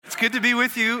good to be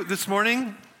with you this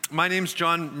morning. My name's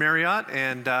John Marriott,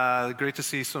 and great to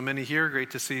see so many here.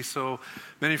 Great to see so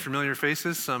many familiar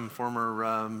faces. Some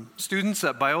former students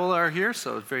at Biola are here,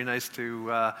 so it's very nice to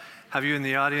have you in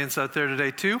the audience out there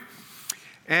today too.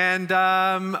 And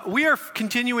we are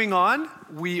continuing on.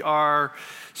 We are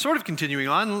sort of continuing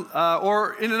on,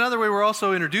 or in another way, we're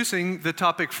also introducing the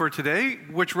topic for today,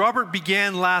 which Robert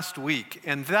began last week,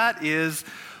 and that is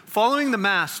following the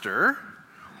Master.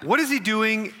 What is he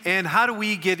doing, and how do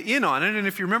we get in on it? And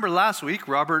if you remember last week,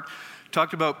 Robert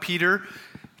talked about Peter,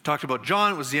 talked about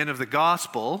John. It was the end of the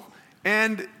gospel,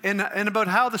 and about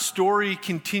how the story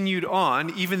continued on,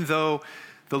 even though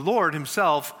the Lord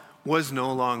himself was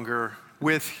no longer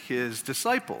with his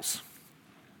disciples.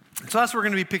 So that's what we're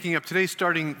going to be picking up today,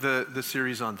 starting the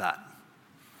series on that.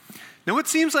 Now, what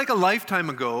seems like a lifetime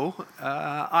ago,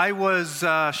 I was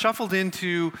shuffled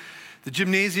into the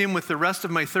gymnasium with the rest of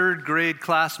my third grade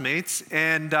classmates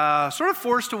and sort of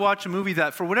forced to watch a movie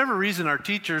that, for whatever reason, our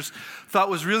teachers thought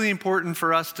was really important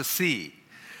for us to see.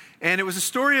 And it was a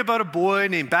story about a boy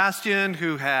named Bastian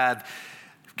who had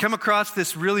come across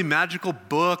this really magical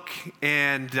book,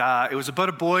 and it was about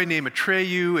a boy named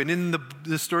Atreyu, and in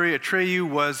the story, Atreyu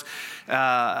was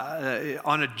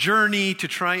on a journey to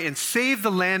try and save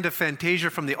the land of Fantasia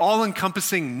from the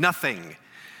all-encompassing nothing.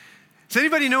 Does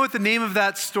anybody know what the name of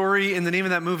that story and the name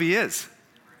of that movie is?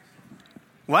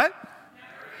 What?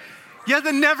 Yeah,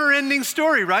 the never-ending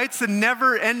story, right? It's the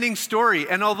never-ending story.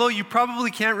 And although you probably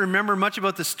can't remember much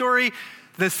about the story,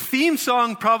 this theme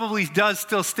song probably does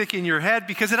still stick in your head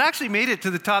because it actually made it to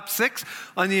the top 6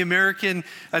 on the American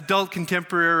adult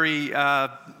contemporary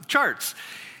charts.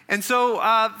 And so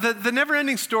the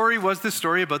never-ending story was this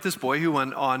story about this boy who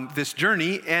went on this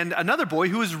journey and another boy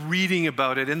who was reading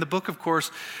about it. And the book, of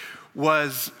course,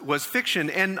 was fiction.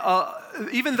 And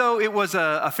even though it was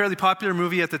a fairly popular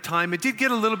movie at the time, it did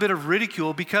get a little bit of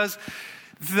ridicule because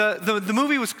the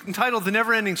movie was entitled The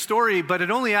Never-Ending Story, but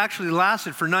it only actually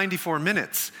lasted for 94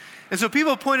 minutes. And so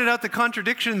people pointed out the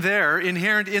contradiction there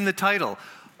inherent in the title.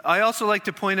 I also like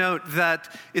to point out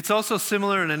that it's also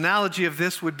similar, an analogy of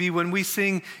this would be when we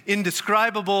sing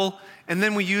indescribable and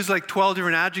then we use like 12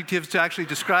 different adjectives to actually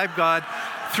describe God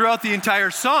throughout the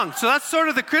entire song. So that's sort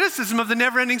of the criticism of the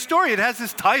never-ending story. It has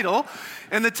this title,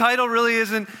 and the title really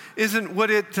isn't what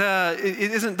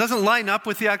doesn't line up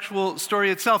with the actual story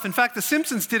itself. In fact, The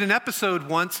Simpsons did an episode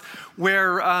once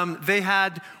where they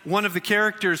had one of the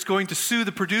characters going to sue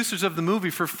the producers of the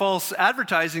movie for false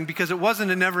advertising because it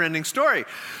wasn't a never-ending story.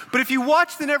 But if you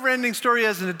watch the never-ending story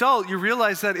as an adult, you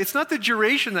realize that it's not the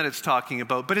duration that it's talking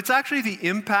about, but it's actually the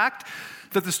impact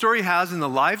that the story has in the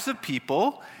lives of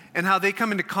people and how they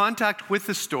come into contact with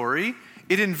the story.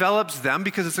 It envelops them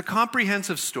because it's a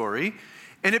comprehensive story,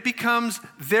 and it becomes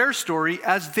their story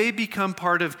as they become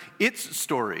part of its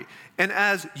story. And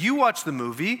as you watch the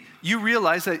movie, you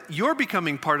realize that you're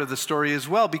becoming part of the story as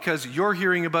well because you're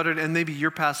hearing about it and maybe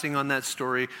you're passing on that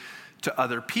story to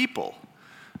other people.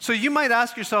 So you might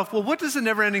ask yourself, well, what does the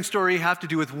never-ending story have to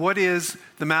do with what is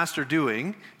the Master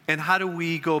doing and how do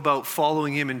we go about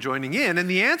following him and joining in? And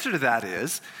the answer to that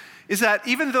is that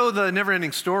even though the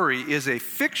never-ending story is a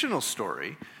fictional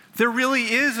story, there really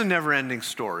is a never-ending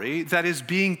story that is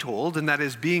being told and that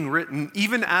is being written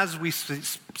even as we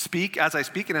speak, as I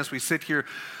speak and as we sit here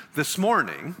this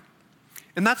morning.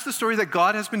 And that's the story that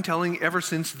God has been telling ever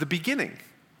since the beginning.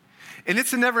 And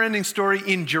it's a never-ending story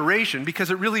in duration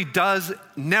because it really does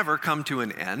never come to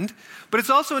an end. But it's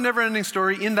also a never-ending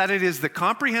story in that it is the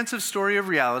comprehensive story of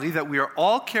reality that we are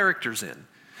all characters in,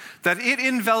 that it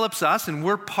envelops us and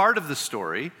we're part of the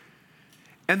story,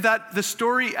 and that the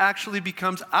story actually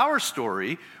becomes our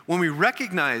story when we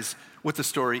recognize what the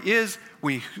story is,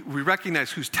 we recognize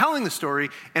who's telling the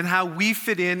story, and how we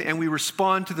fit in and we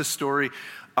respond to the story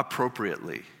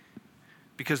appropriately.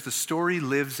 Because the story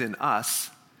lives in us,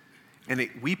 and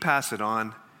we pass it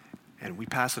on, and we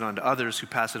pass it on to others, who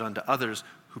pass it on to others,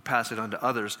 who pass it on to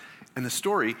others, and the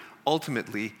story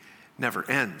ultimately never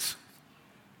ends.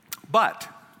 But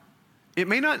it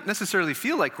may not necessarily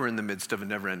feel like we're in the midst of a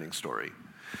never-ending story.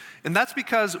 And that's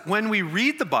because when we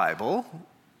read the Bible,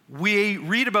 we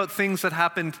read about things that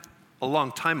happened a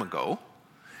long time ago,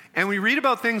 and we read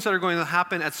about things that are going to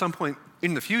happen at some point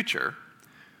in the future,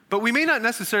 but we may not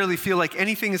necessarily feel like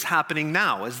anything is happening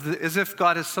now, as if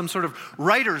God has some sort of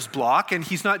writer's block and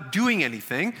he's not doing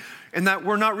anything, and that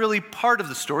we're not really part of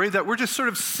the story, that we're just sort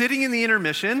of sitting in the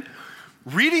intermission,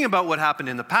 reading about what happened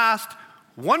in the past,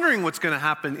 wondering what's going to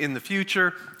happen in the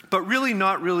future, but really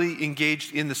not really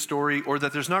engaged in the story, or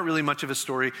that there's not really much of a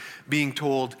story being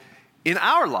told in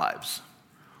our lives.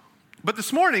 But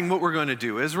this morning, what we're going to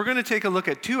do is we're going to take a look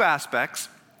at two aspects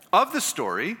of the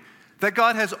story that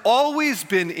God has always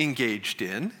been engaged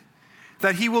in,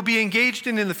 that he will be engaged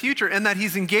in the future, and that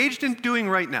he's engaged in doing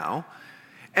right now.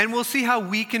 And we'll see how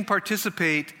we can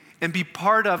participate and be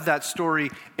part of that story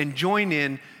and join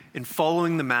in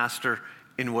following the Master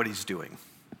in what he's doing.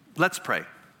 Let's pray.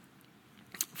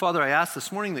 Father, I ask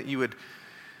this morning that you would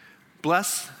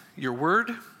bless your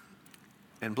word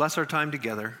and bless our time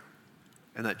together,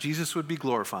 and that Jesus would be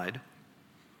glorified,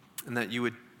 and that you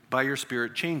would, by your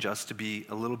Spirit, change us to be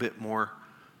a little bit more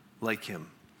like him.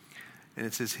 And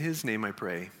it's in his name I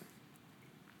pray.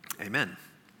 Amen.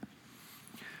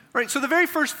 All right, so the very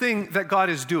first thing that God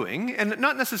is doing, and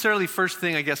not necessarily first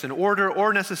thing, I guess, in order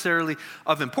or necessarily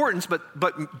of importance,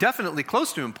 but definitely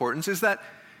close to importance, is that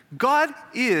God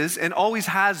is and always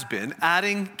has been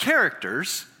adding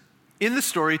characters in the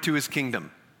story to his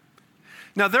kingdom.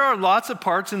 Now, there are lots of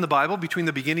parts in the Bible between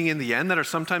the beginning and the end that are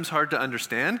sometimes hard to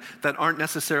understand, that aren't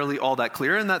necessarily all that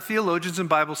clear, and that theologians and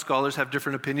Bible scholars have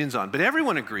different opinions on. But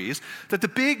everyone agrees that the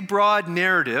big, broad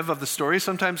narrative of the story,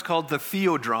 sometimes called the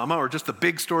theodrama, or just the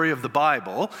big story of the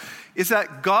Bible, is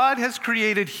that God has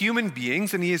created human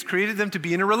beings, and he has created them to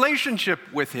be in a relationship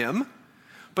with him.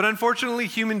 But unfortunately,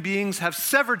 human beings have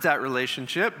severed that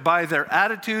relationship by their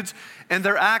attitudes and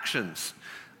their actions.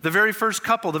 The very first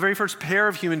couple, the very first pair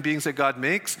of human beings that God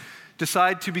makes,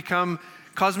 decide to become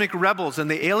cosmic rebels, and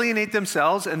they alienate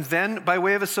themselves, and then by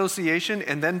way of association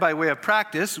and then by way of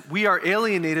practice, we are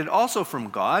alienated also from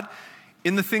God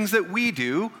in the things that we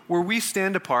do, where we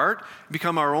stand apart,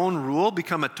 become our own rule,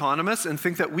 become autonomous, and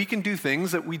think that we can do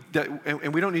things and we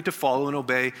don't need to follow and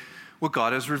obey what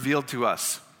God has revealed to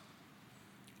us.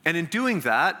 And in doing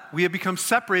that, we have become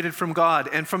separated from God.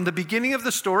 And from the beginning of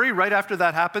the story, right after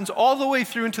that happens, all the way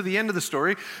through into the end of the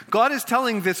story, God is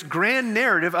telling this grand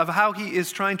narrative of how he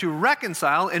is trying to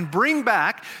reconcile and bring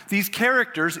back these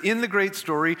characters in the great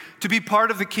story to be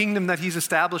part of the kingdom that he's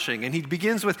establishing. And he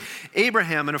begins with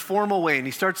Abraham in a formal way, and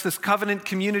he starts this covenant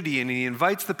community, and he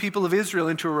invites the people of Israel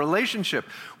into a relationship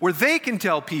where they can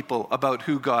tell people about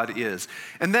who God is.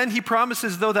 And then he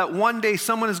promises, though, that one day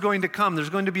someone is going to come.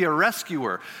 There's going to be a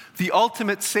rescuer, the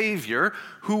ultimate Savior,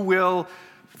 who will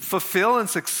fulfill and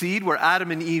succeed where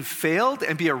Adam and Eve failed,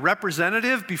 and be a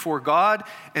representative before God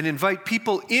and invite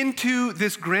people into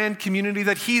this grand community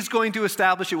that he's going to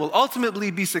establish. It will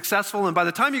ultimately be successful, and by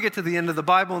the time you get to the end of the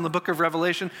Bible in the book of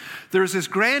Revelation, there's this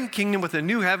grand kingdom with a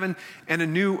new heaven and a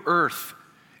new earth,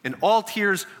 and all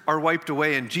tears are wiped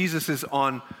away, and Jesus is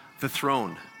on the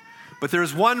throne. But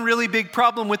there's one really big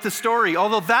problem with the story.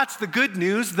 Although that's the good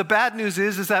news, the bad news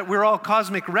is that we're all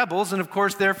cosmic rebels, and of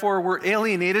course, therefore, we're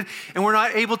alienated, and we're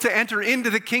not able to enter into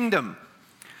the kingdom.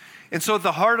 And so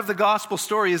the heart of the gospel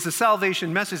story is the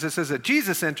salvation message that says that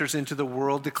Jesus enters into the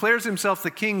world, declares himself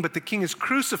the king, but the king is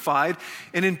crucified,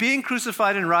 and in being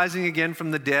crucified and rising again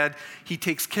from the dead, he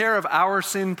takes care of our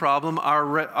sin problem,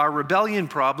 our rebellion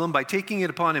problem, by taking it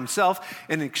upon himself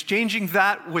and exchanging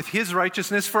that with his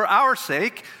righteousness for our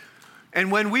sake. And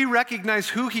when we recognize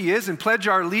who he is and pledge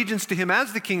our allegiance to him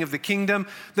as the king of the kingdom,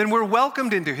 then we're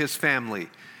welcomed into his family.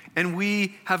 And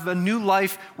we have a new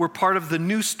life. We're part of the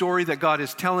new story that God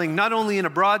is telling, not only in a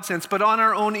broad sense, but on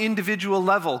our own individual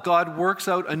level. God works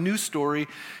out a new story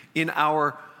in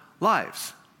our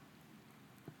lives.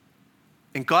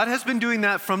 And God has been doing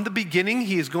that from the beginning.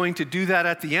 He is going to do that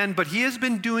at the end, but he has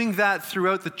been doing that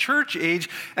throughout the church age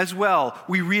as well.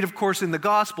 We read, of course, in the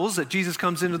Gospels that Jesus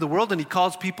comes into the world and he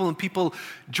calls people, and people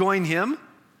join him.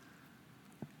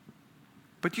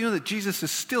 But you know that Jesus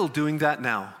is still doing that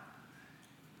now.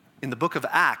 In the book of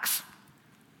Acts,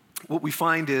 what we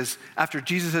find is, after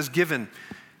Jesus has given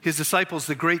his disciples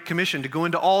the Great Commission to go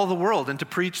into all the world and to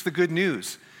preach the good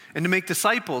news and to make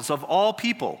disciples of all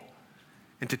people,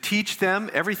 and to teach them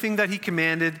everything that he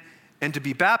commanded, and to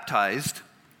be baptized,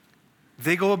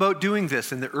 they go about doing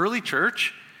this. And the early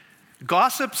church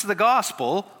gossips the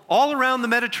gospel all around the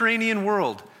Mediterranean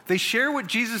world. They share what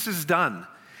Jesus has done.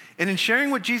 And in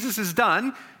sharing what Jesus has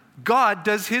done, God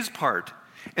does his part.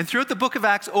 And throughout the book of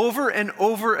Acts, over and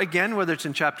over again, whether it's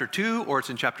in chapter 2, or it's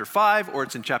in chapter 5, or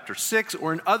it's in chapter 6,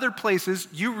 or in other places,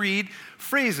 you read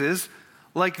phrases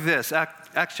like this.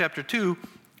 Acts chapter 2,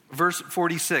 verse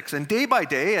 46, and day by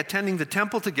day, attending the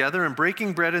temple together and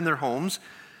breaking bread in their homes,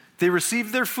 they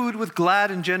received their food with glad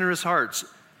and generous hearts,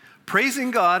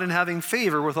 praising God and having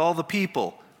favor with all the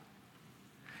people.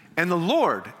 And the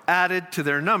Lord added to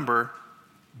their number,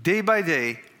 day by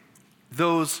day,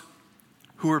 those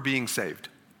who were being saved.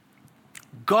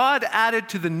 God added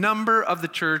to the number of the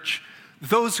church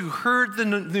those who heard the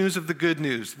news of the good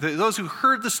news, those who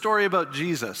heard the story about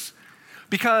Jesus,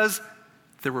 because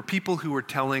There were people who were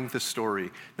telling the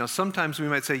story. Now, sometimes we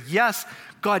might say, yes,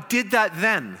 God did that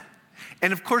then.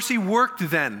 And of course, he worked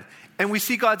then. And we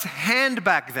see God's hand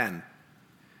back then.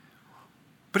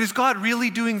 But is God really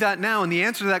doing that now? And the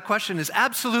answer to that question is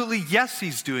absolutely yes,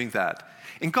 he's doing that.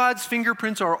 And God's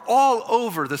fingerprints are all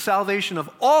over the salvation of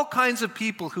all kinds of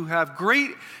people who have great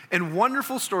and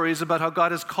wonderful stories about how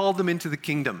God has called them into the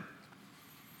kingdom.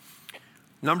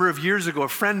 A number of years ago, a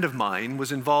friend of mine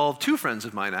was involved, two friends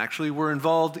of mine actually, were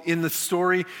involved in the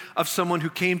story of someone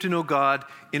who came to know God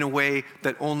in a way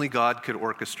that only God could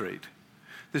orchestrate.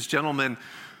 This gentleman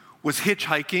was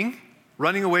hitchhiking,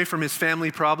 running away from his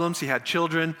family problems. He had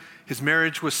children. His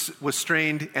marriage was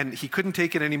strained, and he couldn't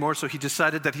take it anymore, so he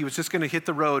decided that he was just going to hit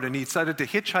the road, and he decided to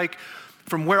hitchhike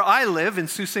from where I live in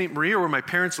Sault Ste. Marie, or where my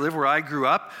parents live, where I grew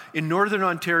up, in northern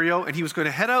Ontario, and he was going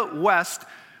to head out west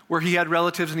where he had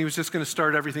relatives, and he was just going to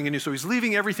start everything anew. So he's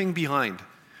leaving everything behind.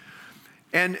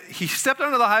 And he stepped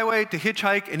onto the highway to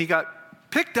hitchhike, and he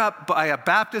got picked up by a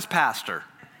Baptist pastor.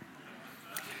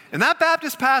 And that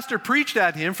Baptist pastor preached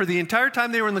at him for the entire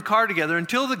time they were in the car together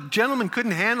until the gentleman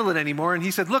couldn't handle it anymore. And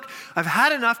he said, look, I've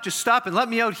had enough. Just stop and let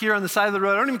me out here on the side of the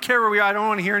road. I don't even care where we are. I don't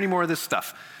want to hear any more of this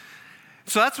stuff.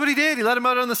 So that's what he did. He let him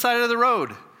out on the side of the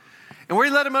road. And where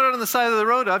he let him out on the side of the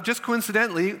road of, just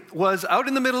coincidentally, was out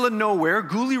in the middle of nowhere,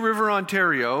 Gooley River,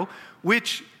 Ontario,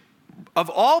 which, of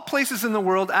all places in the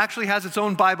world, actually has its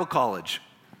own Bible college.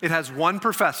 It has one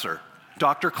professor,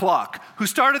 Dr. Clock, who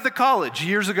started the college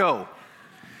years ago.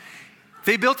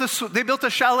 They built a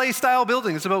chalet-style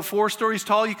building. It's about 4 stories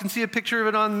tall. You can see a picture of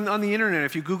it on the internet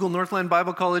if you Google Northland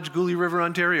Bible College, Gooley River,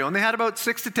 Ontario. And they had about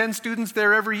 6 to 10 students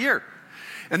there every year.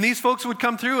 And these folks would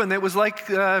come through, and it was like,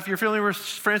 if you're familiar with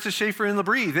Francis Schaeffer and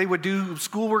Labrie, they would do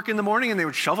schoolwork in the morning, and they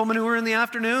would shovel manure in the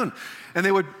afternoon. And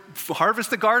they would harvest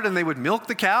the garden, they would milk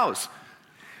the cows.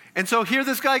 And so here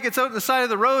this guy gets out on the side of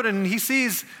the road, and he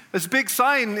sees this big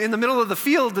sign in the middle of the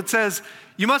field that says,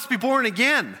 "You must be born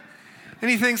again." And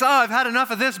he thinks, I've had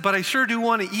enough of this, but I sure do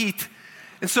want to eat.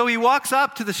 And so he walks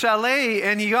up to the chalet,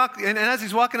 and as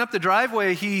he's walking up the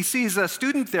driveway, he sees a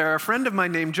student there, a friend of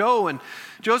mine named Joe. And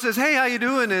Joe says, "Hey, how you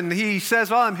doing?" And he says,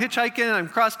 "Well, I'm hitchhiking, I'm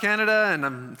across Canada."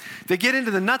 And they get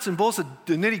into the nuts and bolts of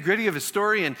the nitty-gritty of his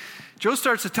story. And Joe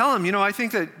starts to tell him, I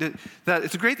think that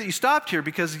it's great that you stopped here,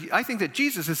 because I think that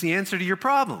Jesus is the answer to your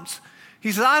problems.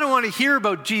 He says, "I don't want to hear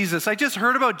about Jesus. I just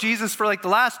heard about Jesus for like the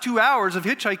last 2 hours of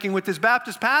hitchhiking with this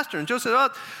Baptist pastor." And Joe said, "Oh,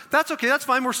 that's okay. That's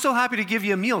fine. We're still happy to give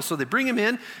you a meal." So they bring him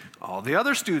in. All the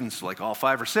other students, like all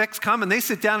 5 or 6, come and they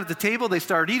sit down at the table. They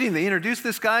start eating. They introduce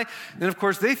this guy. And of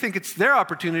course, they think it's their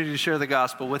opportunity to share the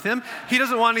gospel with him. He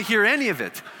doesn't want to hear any of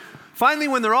it. Finally,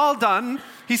 when they're all done,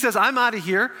 he says, "I'm out of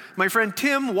here." My friend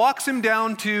Tim walks him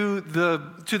down to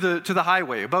the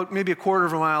highway, about maybe a quarter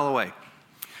of a mile away.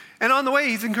 And on the way,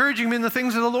 he's encouraging him in the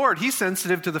things of the Lord. He's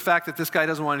sensitive to the fact that this guy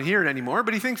doesn't want to hear it anymore,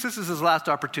 but he thinks this is his last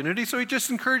opportunity, so he just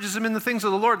encourages him in the things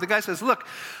of the Lord. The guy says, "Look,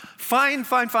 fine.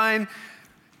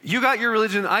 You got your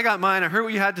religion, I got mine. I heard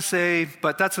what you had to say,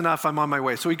 but that's enough. I'm on my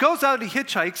way." So he goes out, he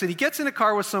hitchhikes, and he gets in a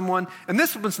car with someone, and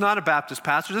this one's not a Baptist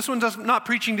pastor. This one's not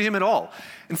preaching to him at all.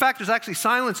 In fact, there's actually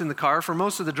silence in the car for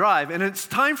most of the drive, and it's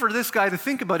time for this guy to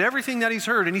think about everything that he's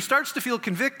heard, and he starts to feel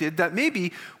convicted that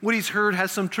maybe what he's heard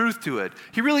has some truth to it.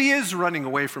 He really is running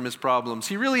away from his problems.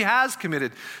 He really has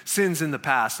committed sins in the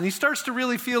past, and he starts to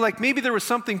really feel like maybe there was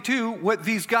something to what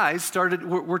these guys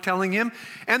were telling him,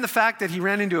 and the fact that he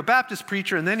ran into a Baptist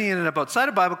preacher, and then he ended up outside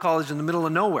of Bible college in the middle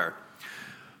of nowhere.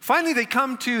 Finally, they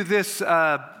come to this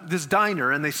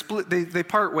diner, and they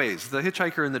part ways, the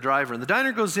hitchhiker and the driver. And the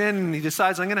diner goes in, and he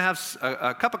decides, "I'm going to have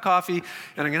a cup of coffee,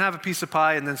 and I'm going to have a piece of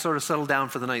pie, and then sort of settle down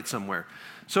for the night somewhere."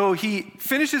 So he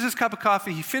finishes his cup of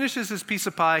coffee, he finishes his piece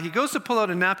of pie, he goes to pull out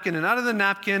a napkin, and out of the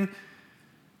napkin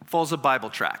falls a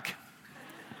Bible tract.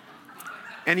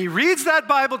 And he reads that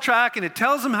Bible tract, and it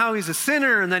tells him how he's a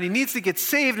sinner and that he needs to get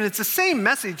saved. And it's the same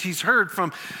message he's heard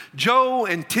from Joe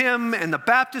and Tim and the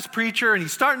Baptist preacher. And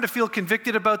he's starting to feel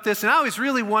convicted about this. And now he's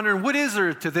really wondering, what is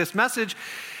there to this message?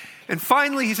 And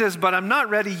finally he says, "But I'm not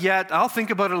ready yet. I'll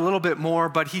think about it a little bit more."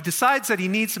 But he decides that he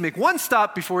needs to make one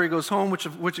stop before he goes home,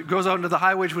 which goes out into the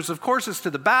highway, which of course is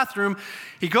to the bathroom.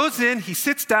 He goes in, he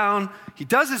sits down, he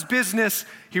does his business.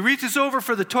 He reaches over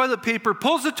for the toilet paper,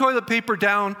 pulls the toilet paper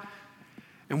down,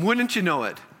 and wouldn't you know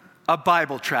it, a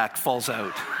Bible tract falls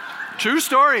out. True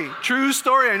story.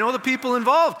 I know the people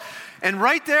involved. And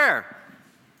right there,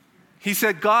 he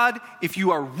said, "God, if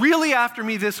you are really after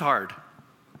me this hard,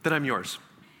 then I'm yours."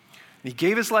 And he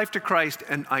gave his life to Christ,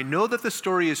 and I know that the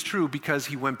story is true because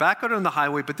he went back out on the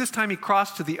highway, but this time he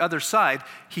crossed to the other side.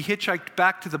 He hitchhiked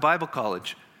back to the Bible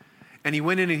college, and he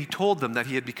went in and he told them that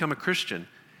he had become a Christian.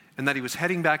 and that he was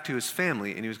heading back to his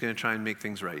family and he was going to try and make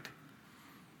things right.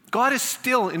 God is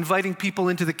still inviting people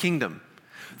into the kingdom.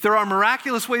 There are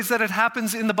miraculous ways that it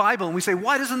happens in the Bible, and we say,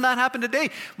 why doesn't that happen today?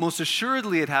 Most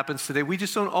assuredly it happens today. We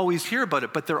just don't always hear about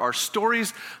it, but there are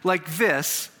stories like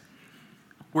this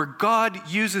where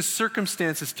God uses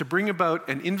circumstances to bring about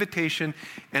an invitation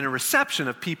and a reception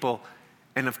of people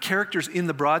and of characters in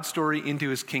the broad story into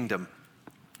his kingdom.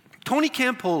 Tony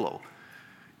Campolo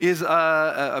is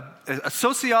a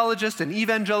sociologist, an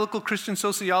evangelical Christian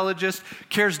sociologist,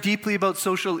 cares deeply about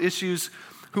social issues,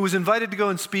 who was invited to go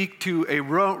and speak to a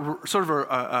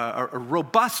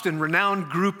robust and renowned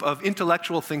group of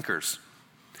intellectual thinkers,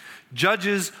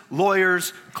 judges,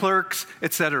 lawyers, clerks,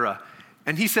 etc.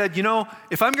 And he said,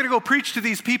 if I'm going to go preach to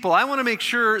these people, I want to make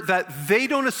sure that they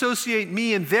don't associate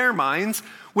me in their minds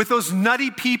with those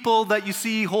nutty people that you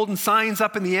see holding signs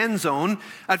up in the end zone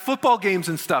at football games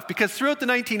and stuff. Because throughout the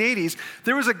 1980s,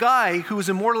 there was a guy who was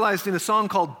immortalized in a song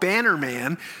called Banner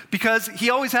Man because he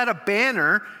always had a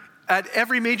banner at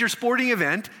every major sporting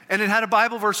event, and it had a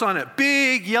Bible verse on it.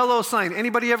 Big yellow sign.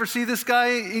 Anybody ever see this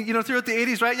guy, throughout the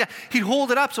 80s, right? Yeah, he'd hold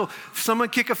it up. So if someone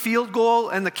kick a field goal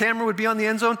and the camera would be on the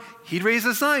end zone, he'd raise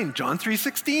a sign, John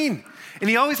 3:16. And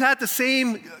he always had the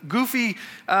same goofy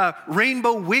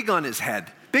rainbow wig on his head.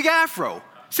 Big afro.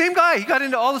 Same guy. He got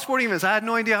into all the sporting events. I had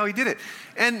no idea how he did it.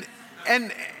 And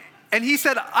he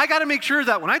said, I got to make sure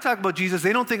that when I talk about Jesus,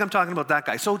 they don't think I'm talking about that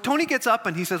guy. So Tony gets up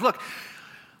and he says, look,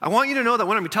 I want you to know that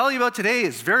what I'm going to tell you about today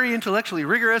is very intellectually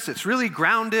rigorous. It's really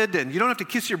grounded, and you don't have to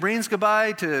kiss your brains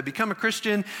goodbye to become a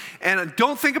Christian. And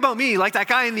don't think about me like that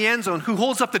guy in the end zone who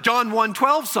holds up the John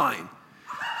 1:12 sign.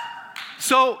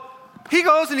 So he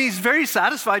goes and he's very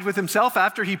satisfied with himself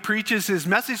after he preaches his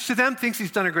message to them, thinks he's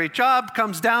done a great job,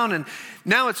 comes down, and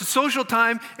now it's a social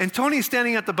time, and Tony's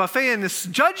standing at the buffet, and this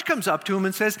judge comes up to him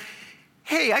and says,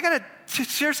 hey, I got to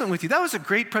share something with you. That was a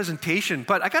great presentation,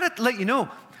 but I got to let you know,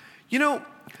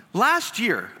 last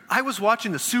year, I was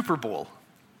watching the Super Bowl,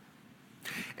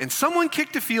 and someone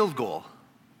kicked a field goal,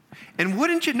 and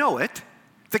wouldn't you know it,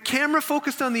 the camera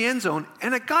focused on the end zone,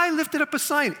 and a guy lifted up a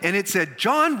sign, and it said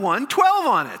John 1:12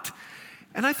 on it.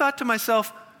 And I thought to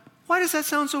myself, why does that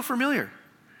sound so familiar?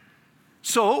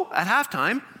 So, at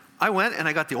halftime, I went and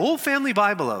I got the old family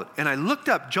Bible out, and I looked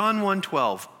up John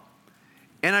 1:12,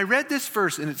 and I read this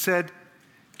verse, and it said,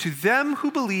 to them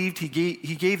who believed, he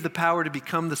gave the power to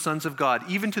become the sons of God,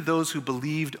 even to those who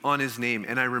believed on his name.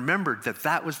 And I remembered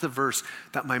that was the verse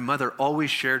that my mother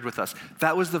always shared with us.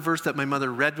 That was the verse that my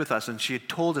mother read with us, and she had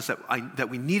told us that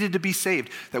we needed to be saved,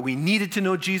 that we needed to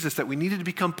know Jesus, that we needed to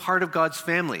become part of God's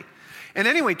family. And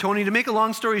anyway, Tony, to make a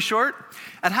long story short,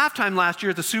 at halftime last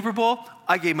year at the Super Bowl,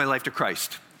 I gave my life to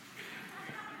Christ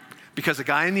because a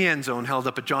guy in the end zone held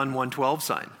up a John 1:12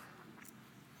 sign.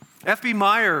 F.B.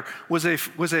 Meyer was a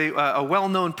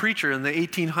well-known preacher in the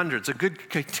 1800s, a good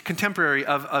contemporary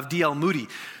of D.L. Moody.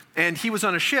 And he was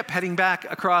on a ship heading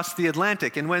back across the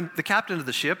Atlantic. And when the captain of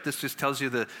the ship, this just tells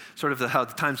you how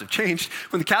the times have changed.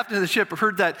 When the captain of the ship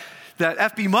heard that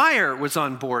F.B. Meyer was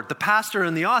on board, the pastor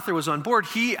and the author was on board,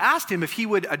 he asked him if he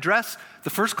would address the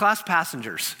first-class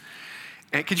passengers.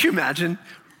 And could you imagine?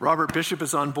 Robert Bishop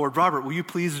is on board. Robert, will you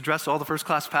please address all the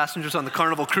first-class passengers on the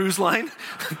Carnival Cruise Line?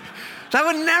 That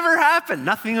would never happen.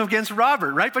 Nothing against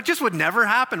Robert, right? But just would never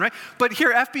happen, right? But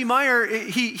here, F.B. Meyer,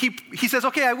 he says,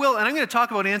 okay, I will, and I'm going to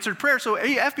talk about answered prayer. So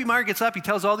F.B. Meyer gets up, he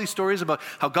tells all these stories about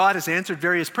how God has answered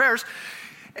various prayers.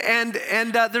 And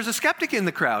there's a skeptic in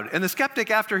the crowd. And the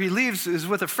skeptic, after he leaves, is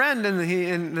with a friend,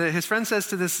 and his friend says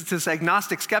to this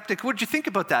agnostic skeptic, what did you think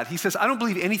about that? He says, I don't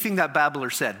believe anything that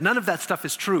babbler said. None of that stuff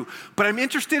is true. But I'm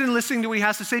interested in listening to what he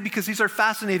has to say because these are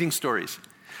fascinating stories.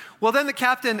 Well, then the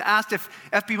captain asked if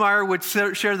F.B. Meyer would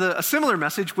share a similar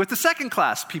message with the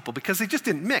second-class people because they just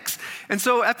didn't mix. And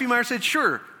so F.B. Meyer said,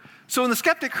 sure. So when the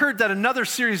skeptic heard that another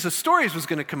series of stories was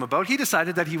going to come about, he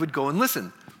decided that he would go and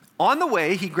listen. On the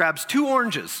way, he grabs 2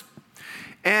 oranges,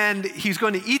 and he's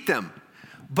going to eat them.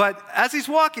 But as he's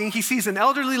walking, he sees an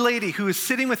elderly lady who is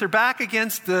sitting with her back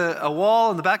against a wall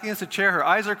and the back against a chair. Her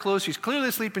eyes are closed. She's clearly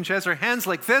asleep, and she has her hands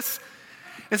like this.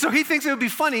 And so he thinks it would be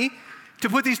funny to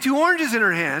put these 2 oranges in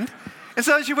her hand. And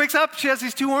so as she wakes up, she has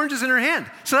these 2 oranges in her hand.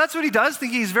 So that's what he does,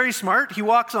 thinking he's very smart. He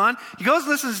walks on. He goes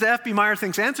and listens to F.B. Meyer,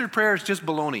 thinks answered prayer is just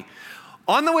baloney.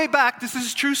 On the way back, this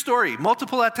is a true story,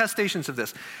 multiple attestations of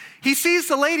this. He sees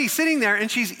the lady sitting there,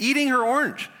 and she's eating her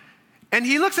orange. And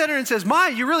he looks at her and says, "My,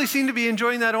 you really seem to be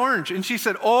enjoying that orange." And she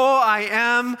said, "Oh, I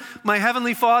am. My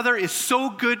heavenly Father is so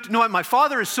good. No, my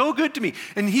Father is so good to me."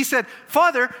 And he said,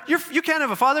 "Father, you can't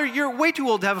have a father. You're way too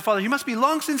old to have a father. You must be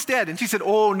long since dead." And she said,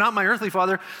 "Oh, not my earthly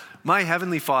father, my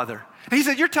heavenly Father." And he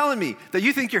said, "You're telling me that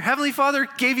you think your heavenly Father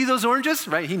gave you those oranges?"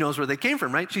 Right? He knows where they came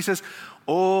from, right? She says,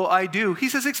 "Oh, I do." He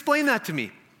says, "Explain that to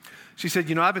me." She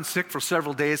said, "I've been sick for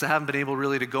several days. I haven't been able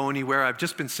really to go anywhere. I've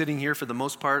just been sitting here for the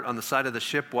most part on the side of the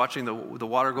ship watching the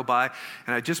water go by.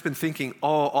 And I've just been thinking,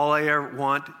 all I ever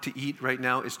want to eat right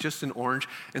now is just an orange.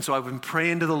 And so I've been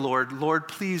praying to the Lord, 'Lord,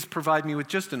 please provide me with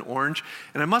just an orange.'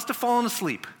 And I must have fallen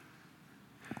asleep.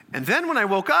 And then when I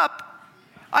woke up,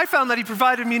 I found that he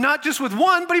provided me not just with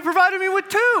one, but he provided me with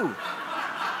two."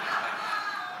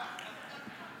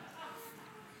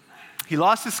 He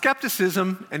lost his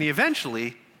skepticism, and he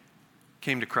eventually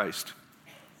came to Christ.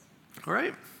 All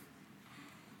right?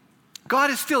 God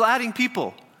is still adding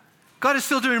people. God is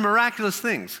still doing miraculous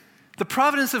things. The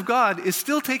providence of God is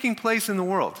still taking place in the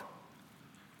world.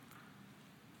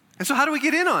 And so how do we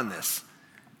get in on this?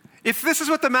 If this is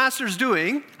what the Master's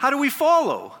doing, how do we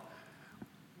follow?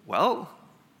 Well,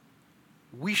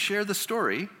 we share the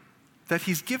story that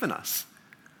he's given us.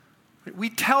 We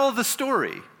tell the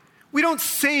story. We don't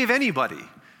save anybody.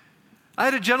 I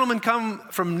had a gentleman come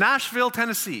from Nashville,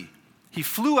 Tennessee. He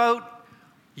flew out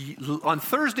on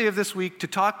Thursday of this week to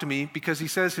talk to me because he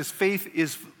says his faith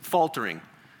is faltering.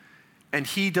 And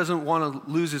he doesn't want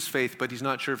to lose his faith, but he's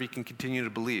not sure if he can continue to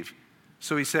believe.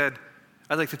 So he said,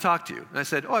 "I'd like to talk to you." And I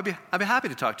said, "Oh, I'd be happy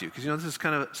to talk to you because, this is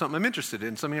kind of something I'm interested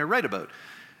in, something I write about."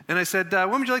 And I said,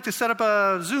 "When would you like to set up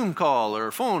a Zoom call or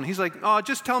a phone?" He's like, "Oh,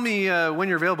 just tell me when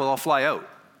you're available, I'll fly out."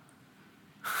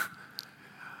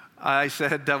 I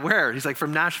said, "Where?" He's like,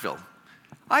 "From Nashville."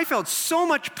 I felt so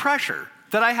much pressure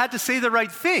that I had to say the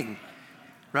right thing,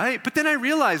 right? But then I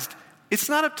realized it's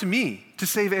not up to me to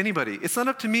save anybody. It's not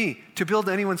up to me to build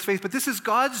anyone's faith, but this is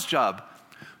God's job.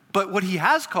 But what he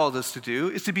has called us to do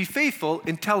is to be faithful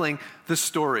in telling the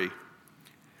story.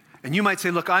 And you might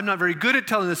say, "Look, I'm not very good at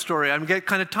telling the story. I get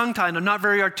kind of tongue-tied. I'm not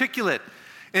very articulate.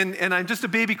 And I'm just a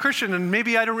baby Christian, and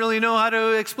maybe I don't really know how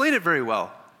to explain it very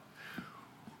well."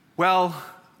 Well,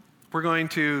 we're going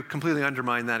to completely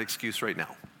undermine that excuse right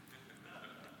now.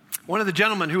 One of the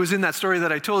gentlemen who was in that story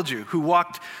that I told you, who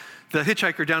walked the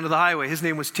hitchhiker down to the highway, his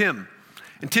name was Tim.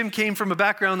 And Tim came from a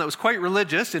background that was quite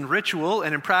religious in ritual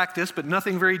and in practice, but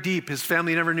nothing very deep. His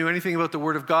family never knew anything about the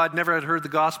Word of God, never had heard the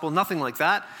gospel, nothing like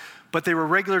that. But they were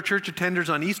regular church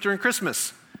attenders on Easter and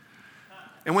Christmas.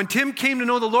 And when Tim came to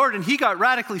know the Lord and he got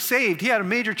radically saved, he had a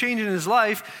major change in his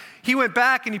life. He went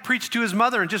back and he preached to his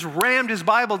mother and just rammed his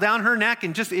Bible down her neck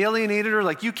and just alienated her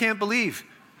like you can't believe.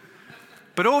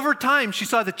 But over time, she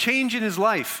saw the change in his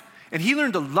life and he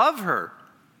learned to love her.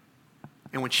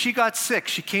 And when she got sick,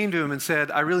 she came to him and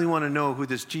said, "I really want to know who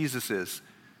this Jesus is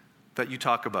that you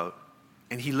talk about."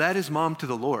 And he led his mom to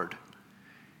the Lord.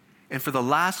 And for the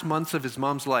last months of his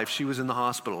mom's life, she was in the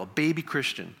hospital, a baby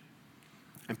Christian.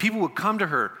 And people would come to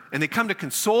her and they'd come to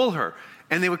console her.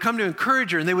 And they would come to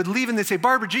encourage her, and they would leave and they'd say,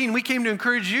 "Barbara Jean, we came to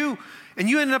encourage you, and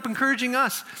you ended up encouraging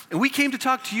us. And we came to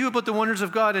talk to you about the wonders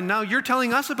of God, and now you're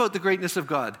telling us about the greatness of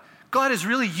God. God is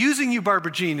really using you,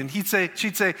 Barbara Jean." And she'd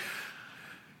say,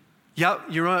 "Yeah,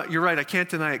 you're right. I can't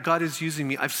deny it. God is using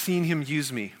me. I've seen him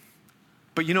use me.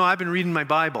 But I've been reading my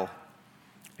Bible.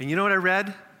 And you know what I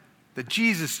read? That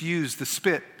Jesus used the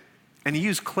spit, and he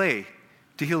used clay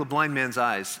to heal a blind man's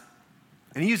eyes.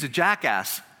 And he used a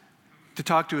jackass to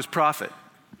talk to his prophet.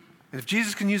 And if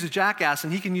Jesus can use a jackass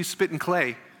and he can use spit and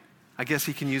clay, I guess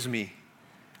he can use me."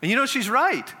 And she's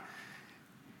right.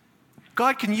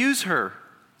 God can use her,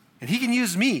 and he can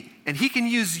use me, and he can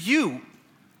use you.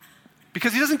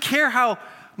 Because he doesn't care how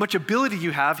much ability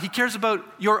you have, he cares about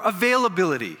your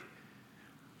availability.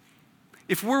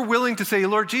 If we're willing to say,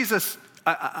 "Lord Jesus,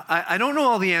 I don't know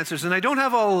all the answers, and I don't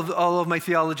have all of my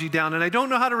theology down, and I don't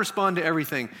know how to respond to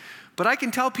everything. But I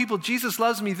can tell people Jesus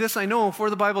loves me, this I know, for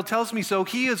the Bible tells me so."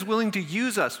 He is willing to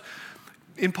use us.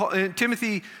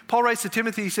 Paul writes to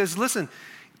Timothy, he says, "Listen,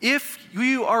 if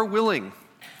you are willing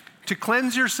to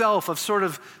cleanse yourself of sort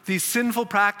of these sinful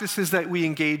practices that we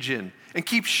engage in and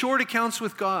keep short accounts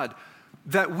with God,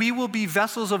 that we will be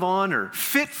vessels of honor,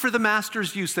 fit for the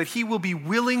Master's use, that he will be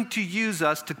willing to use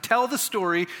us to tell the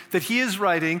story that he is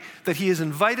writing, that he has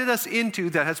invited us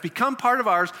into, that has become part of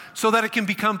ours, so that it can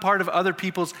become part of other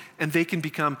people's and they can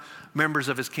become members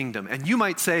of his kingdom." And you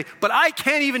might say, "But I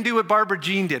can't even do what Barbara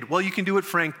Jean did." Well, you can do what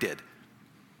Frank did.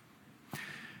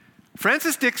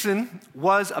 Francis Dixon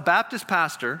was a Baptist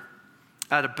pastor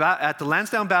at the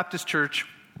Lansdowne Baptist Church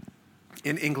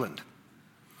in England.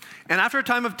 And after a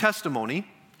time of testimony,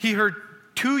 he heard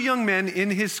two young men in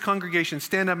his congregation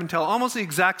stand up and tell almost the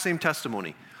exact same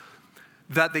testimony,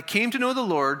 that they came to know the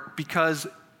Lord because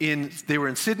they were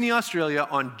in Sydney, Australia,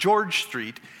 on George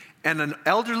Street, and an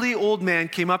elderly old man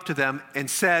came up to them and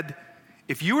said,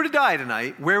 if you were to die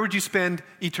tonight, where would you spend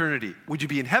eternity? Would you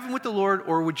be in heaven with the Lord,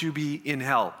 or would you be in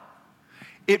hell?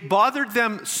 It bothered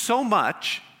them so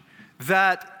much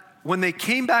that when they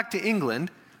came back to England,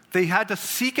 they had to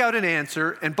seek out an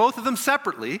answer, and both of them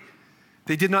separately,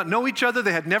 they did not know each other,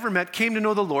 they had never met, came to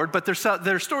know the Lord, but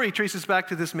their story traces back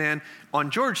to this man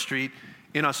on George Street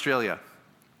in Australia.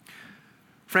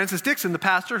 Francis Dixon, the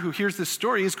pastor who hears this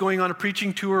story, is going on a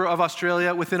preaching tour of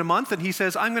Australia within a month, and he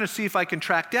says, I'm going to see if I can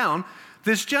track down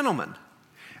this gentleman.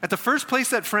 At the first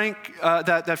place that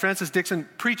Francis Dixon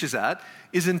preaches at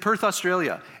is in Perth,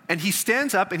 Australia. And he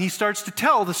stands up and he starts to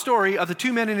tell the story of the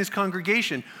two men in his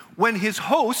congregation when his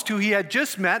host, who he had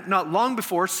just met not long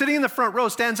before, sitting in the front row,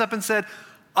 stands up and said,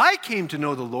 I came to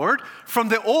know the Lord from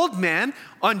the old man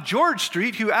on George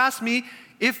Street who asked me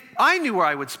if I knew where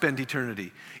I would spend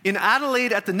eternity. In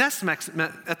Adelaide, at the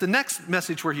next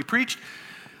message where he preached,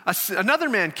 another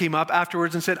man came up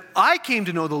afterwards and said, I came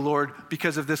to know the Lord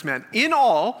because of this man. In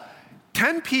all,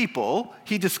 10 people,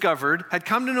 he discovered, had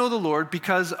come to know the Lord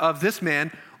because of this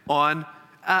man on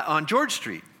George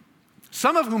Street.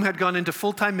 Some of whom had gone into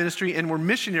full-time ministry and were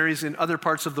missionaries in other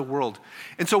parts of the world.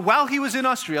 And so while he was in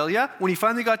Australia, when he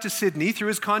finally got to Sydney, through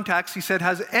his contacts, he said,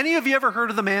 has any of you ever heard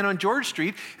of the man on George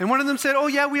Street? And one of them said, oh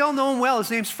yeah, we all know him well. His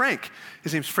name's Frank.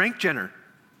 His name's Frank Jenner.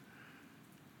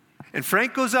 And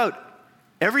Frank goes out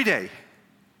every day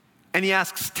and he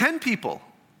asks 10 people,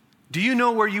 do you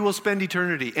know where you will spend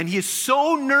eternity? And he is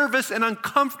so nervous and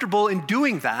uncomfortable in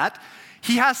doing that,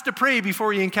 he has to pray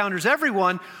before he encounters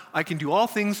everyone, I can do all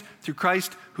things through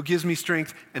Christ who gives me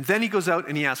strength. And then he goes out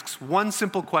and he asks one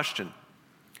simple question.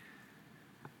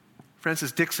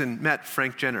 Francis Dixon met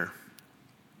Frank Jenner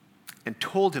and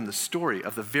told him the story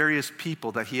of the various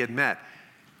people that he had met.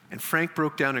 And Frank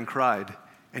broke down and cried.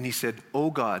 And he said,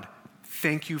 oh God,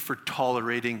 thank you for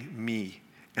tolerating me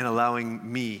and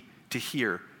allowing me to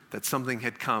hear that something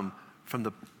had come from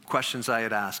the questions I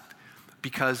had asked.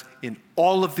 Because in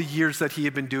all of the years that he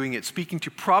had been doing it, speaking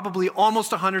to probably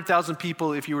almost 100,000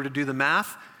 people, if you were to do the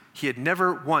math, he had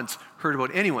never once heard about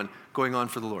anyone going on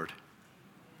for the Lord.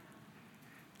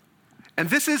 And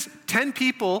this is 10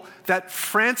 people that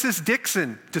Francis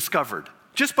Dixon discovered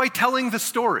just by telling the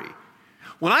story.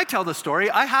 When I tell the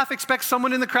story, I half expect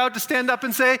someone in the crowd to stand up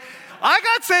and say, I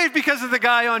got saved because of the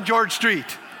guy on George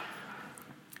Street.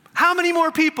 How many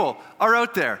more people are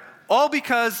out there? All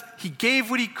because he gave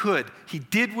what he could, he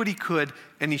did what he could,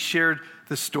 and he shared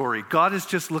the story. God is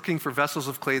just looking for vessels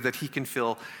of clay that he can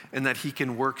fill and that he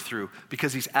can work through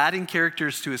because he's adding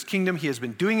characters to his kingdom. He has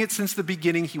been doing it since the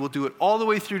beginning. He will do it all the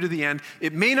way through to the end.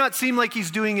 It may not seem like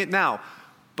he's doing it now,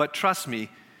 but trust me,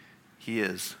 he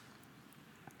is.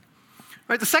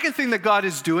 Right, the second thing that God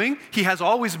is doing, he has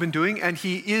always been doing, and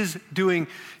he is doing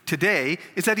today,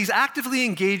 is that he's actively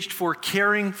engaged for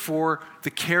caring for the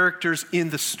characters in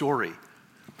the story.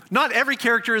 Not every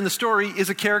character in the story is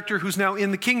a character who's now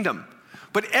in the kingdom,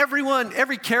 but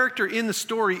every character in the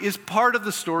story is part of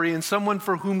the story and someone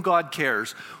for whom God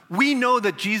cares. We know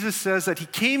that Jesus says that he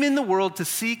came in the world to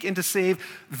seek and to save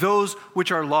those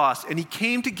which are lost, and he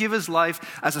came to give his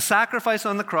life as a sacrifice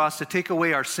on the cross to take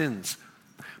away our sins.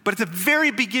 But at the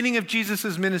very beginning of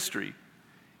Jesus' ministry,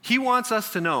 he wants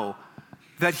us to know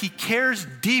that he cares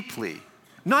deeply,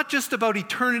 not just about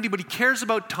eternity, but he cares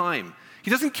about time. He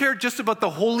doesn't care just about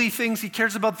the holy things, he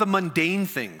cares about the mundane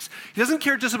things. He doesn't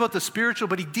care just about the spiritual,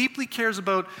 but he deeply cares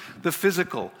about the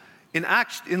physical. In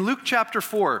Luke chapter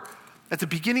 4, at the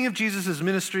beginning of Jesus'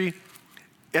 ministry,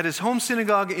 at his home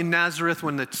synagogue in Nazareth,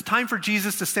 when it's time for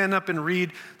Jesus to stand up and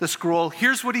read the scroll,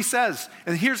 here's what he says,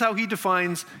 and here's how he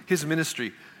defines his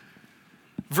ministry.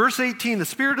 Verse 18, the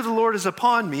Spirit of the Lord is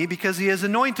upon me because he has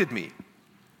anointed me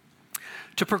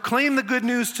to proclaim the good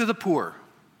news to the poor.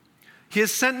 He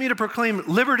has sent me to proclaim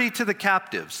liberty to the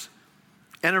captives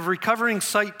and of recovering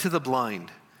sight to the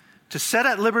blind, to set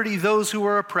at liberty those who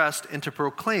are oppressed and to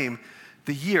proclaim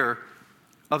the year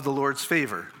of the Lord's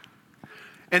favor.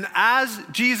 And as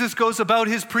Jesus goes about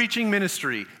his preaching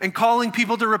ministry and calling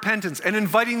people to repentance and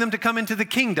inviting them to come into the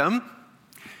kingdom,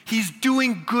 he's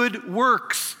doing good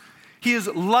works. He is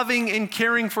loving and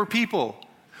caring for people.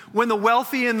 When the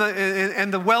wealthy and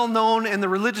the well-known and the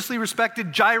religiously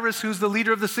respected Jairus, who's the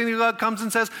leader of the synagogue, comes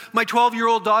and says, my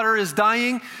 12-year-old daughter is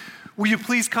dying. Will you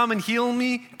please come and heal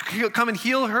me? Come and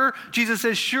heal her? Jesus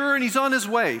says, sure, and he's on his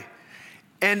way.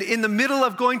 And in the middle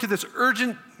of going to this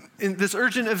urgent in this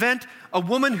urgent event, a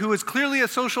woman who is clearly a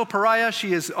social pariah.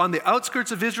 She is on the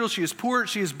outskirts of Israel. She is poor.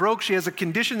 She is broke. She has a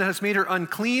condition that has made her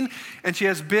unclean, and it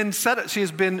has been such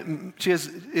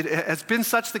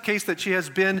the case that she has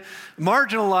been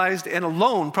marginalized and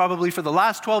alone probably for the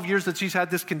last 12 years that she's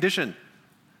had this condition.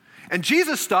 And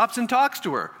Jesus stops and talks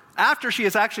to her after she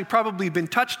has actually probably been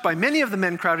touched by many of the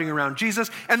men crowding around Jesus,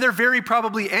 and they're very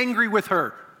probably angry with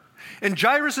her. And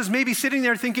Jairus is maybe sitting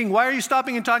there thinking, why are you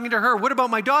stopping and talking to her? What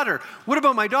about my daughter? What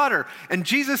about my daughter? And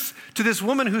Jesus, to this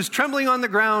woman who's trembling on the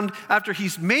ground after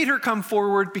he's made her come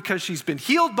forward because she's been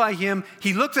healed by him,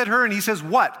 he looks at her and he says,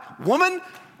 what? Woman?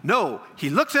 No. He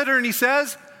looks at her and he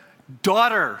says,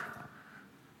 daughter.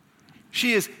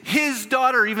 She is his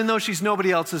daughter, even though she's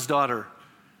nobody else's daughter.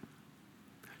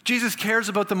 Jesus cares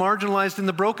about the marginalized and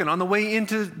the broken. On the way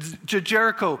into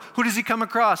Jericho, who does he come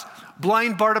across?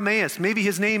 Blind Bartimaeus. Maybe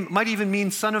his name might even mean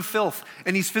son of filth,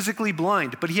 and he's physically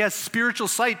blind, but he has spiritual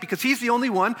sight because he's the only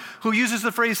one who uses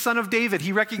the phrase son of David.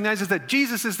 He recognizes that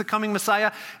Jesus is the coming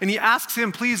Messiah, and he asks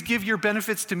him, please give your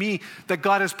benefits to me that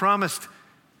God has promised,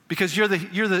 because you're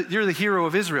the hero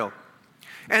of Israel.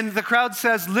 And the crowd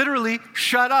says, literally,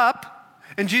 shut up.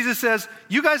 And Jesus says,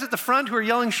 you guys at the front who are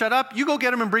yelling, shut up, you go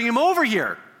get him and bring him over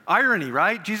here. Irony,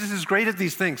 right? Jesus is great at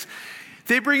these things.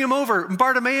 They bring him over.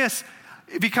 Bartimaeus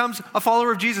becomes a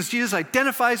follower of Jesus. Jesus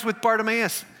identifies with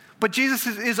Bartimaeus. But Jesus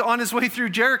is on his way through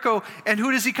Jericho, and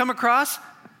who does he come across?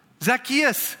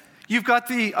 Zacchaeus. You've got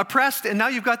the oppressed, and now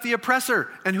you've got the oppressor.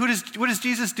 And what does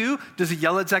Jesus do? Does he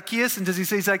yell at Zacchaeus, and does he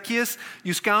say, Zacchaeus,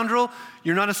 you scoundrel,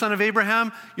 you're not a son of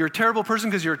Abraham, you're a terrible person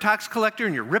because you're a tax collector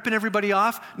and you're ripping everybody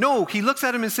off? No, he looks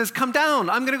at him and says, come down,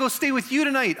 I'm going to go stay with you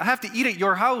tonight. I have to eat at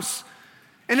your house.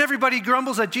 And everybody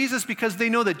grumbles at Jesus because they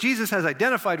know that Jesus has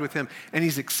identified with him and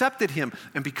he's accepted him.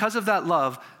 And because of that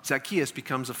love, Zacchaeus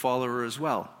becomes a follower as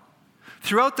well.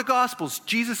 Throughout the Gospels,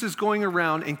 Jesus is going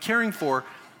around and caring for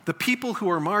the people who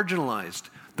are marginalized,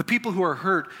 the people who are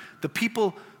hurt, the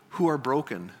people who are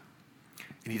broken.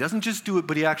 And he doesn't just do it,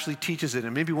 but he actually teaches it.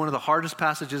 And maybe one of the hardest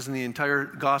passages in the entire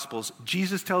Gospels,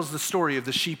 Jesus tells the story of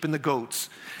the sheep and the goats.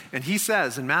 And he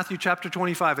says in Matthew chapter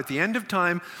 25, at the end of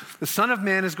time, the Son of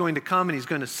Man is going to come and he's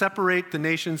going to separate the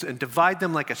nations and divide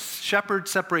them like a shepherd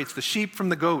separates the sheep from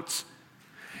the goats.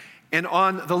 And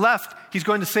on the left, he's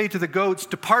going to say to the goats,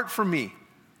 depart from me.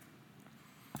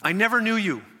 I never knew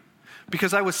you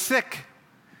because I was sick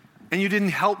and you didn't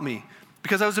help me.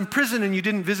 Because I was in prison and you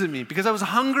didn't visit me. Because I was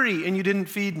hungry and you didn't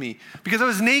feed me. Because I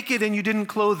was naked and you didn't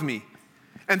clothe me.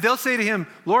 And they'll say to him,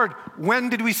 Lord, when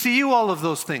did we see you all of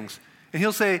those things? And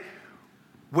he'll say,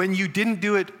 when you didn't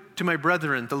do it to my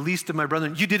brethren, the least of my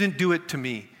brethren, you didn't do it to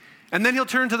me. And then he'll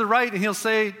turn to the right and he'll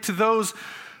say to those,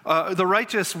 the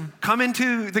righteous, come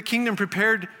into the kingdom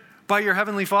prepared by your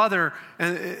heavenly Father.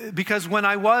 And because when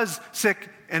I was sick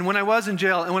and when I was in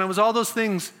jail and when I was all those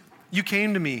things, you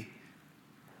came to me.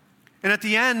 And at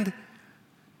the end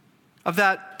of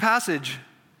that passage,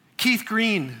 Keith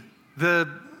Green, the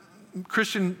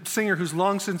Christian singer who's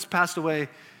long since passed away,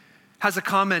 has a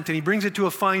comment and he brings it to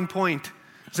a fine point.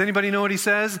 Does anybody know what he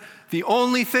says? The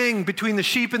only thing between the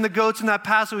sheep and the goats in that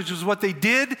passage was what they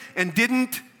did and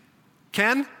didn't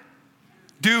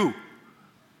do.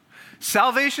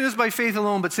 Salvation is by faith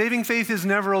alone, but saving faith is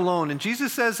never alone. And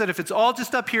Jesus says that if it's all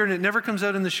just up here and it never comes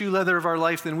out in the shoe leather of our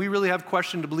life, then we really have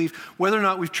question to believe whether or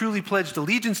not we've truly pledged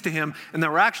allegiance to him and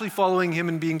that we're actually following him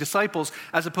and being disciples,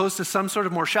 as opposed to some sort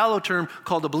of more shallow term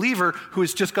called a believer who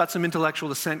has just got some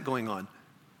intellectual assent going on.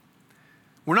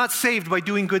 We're not saved by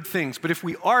doing good things, but if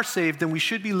we are saved, then we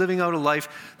should be living out a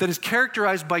life that is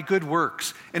characterized by good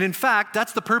works. And in fact,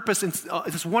 that's the purpose,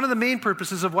 it's one of the main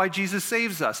purposes of why Jesus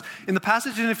saves us. In the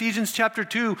passage in Ephesians chapter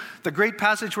 2, the great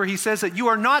passage where he says that you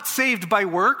are not saved by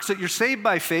works, that you're saved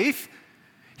by faith,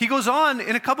 he goes on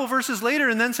in a couple verses later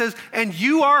and then says, and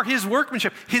you are his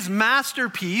workmanship, his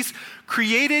masterpiece,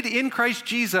 created in Christ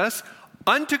Jesus,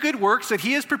 unto good works that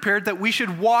he has prepared that we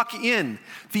should walk in.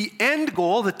 The end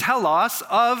goal, the telos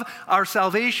of our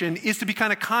salvation, is to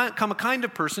become a kind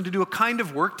of person, to do a kind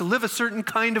of work, to live a certain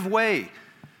kind of way.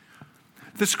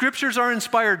 The scriptures are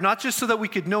inspired not just so that we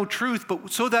could know truth,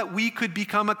 but so that we could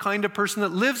become a kind of person that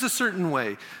lives a certain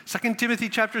way. 2 Timothy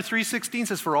chapter 3:16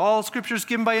 says, for all scripture is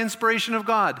given by inspiration of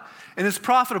God and is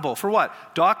profitable for what?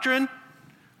 Doctrine,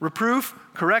 reproof,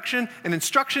 correction, and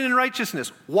instruction in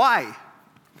righteousness. Why?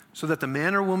 So that the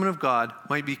man or woman of God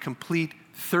might be complete,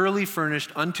 thoroughly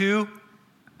furnished unto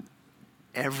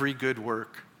every good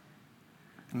work.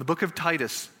 In the book of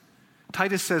Titus,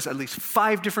 Titus says at least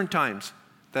 5 different times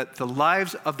that the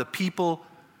lives of the people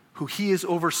who he is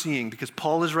overseeing, because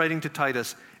Paul is writing to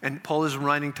Titus, and Paul is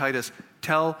reminding Titus,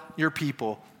 tell your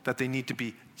people that they need to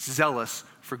be zealous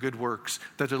for good works,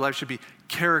 that their lives should be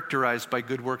characterized by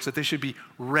good works, that they should be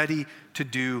ready to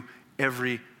do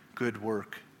every good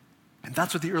work. And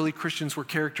that's what the early Christians were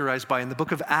characterized by. In the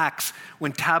book of Acts,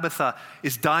 when Tabitha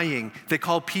is dying, they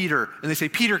call Peter and they say,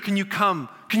 Peter, can you come?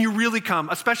 Can you really come?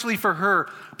 Especially for her,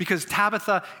 because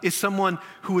Tabitha is someone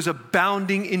who was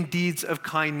abounding in deeds of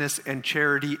kindness and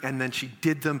charity, and then she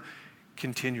did them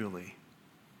continually.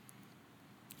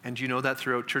 And you know that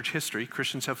throughout church history,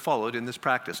 Christians have followed in this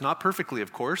practice. Not perfectly,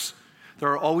 of course. There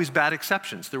are always bad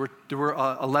exceptions. There were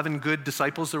 11 good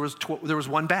disciples. There was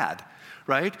one bad.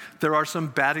 Right? There are some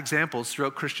bad examples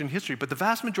throughout Christian history, but the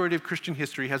vast majority of Christian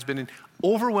history has been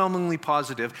overwhelmingly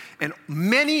positive, and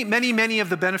many, many, many of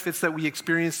the benefits that we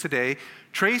experience today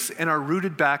trace and are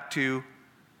rooted back to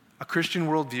a Christian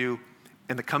worldview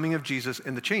and the coming of Jesus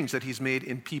and the change that he's made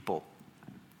in people.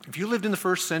 If you lived in the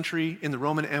first century in the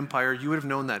Roman Empire, you would have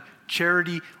known that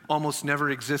charity almost never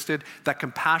existed, that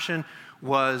compassion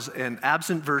was an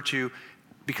absent virtue,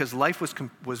 because life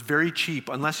was very cheap.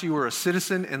 Unless you were a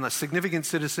citizen and a significant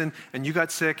citizen and you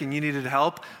got sick and you needed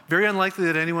help, very unlikely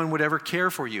that anyone would ever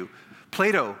care for you.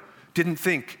 Plato didn't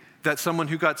think that someone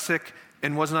who got sick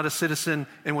and was not a citizen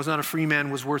and was not a free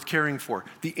man was worth caring for.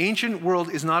 The ancient world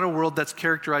is not a world that's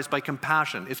characterized by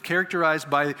compassion. It's characterized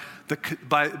by the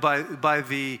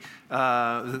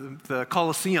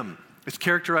Colosseum. It's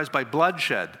characterized by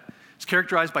bloodshed. It's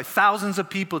characterized by thousands of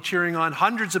people cheering on,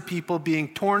 hundreds of people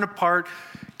being torn apart,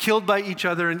 killed by each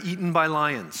other, and eaten by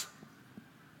lions.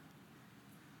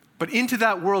 But into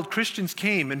that world, Christians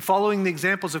came, and following the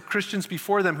examples of Christians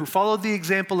before them who followed the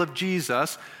example of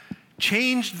Jesus,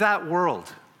 changed that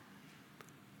world.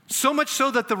 So much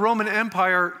so that the Roman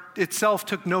Empire itself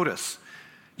took notice.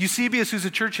 Eusebius, who's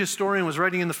a church historian, was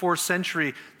writing in the 4th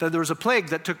century that there was a plague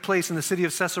that took place in the city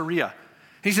of Caesarea.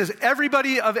 He says,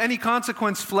 everybody of any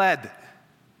consequence fled,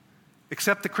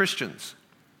 except the Christians.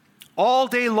 All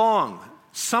day long,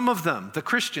 some of them, the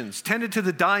Christians, tended to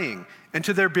the dying and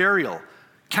to their burial,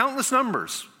 countless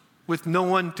numbers, with no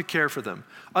one to care for them.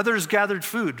 Others gathered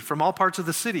food from all parts of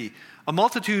the city, a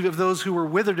multitude of those who were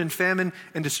withered in famine,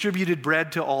 and distributed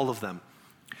bread to all of them.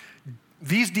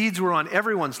 These deeds were on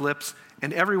everyone's lips,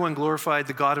 and everyone glorified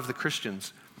the God of the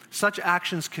Christians. Such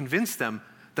actions convinced them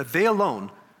that they alone,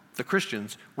 the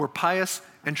Christians, were pious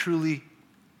and truly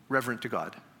reverent to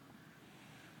God.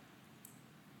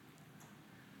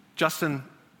 Julian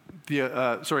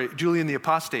the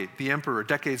Apostate, the emperor,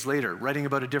 decades later, writing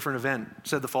about a different event,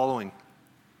 said the following: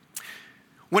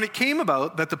 when it came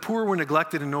about that the poor were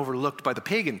neglected and overlooked by the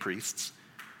pagan priests,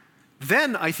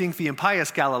 then I think the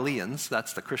impious Galileans,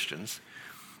 that's the Christians,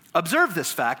 observed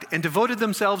this fact and devoted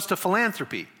themselves to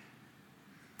philanthropy.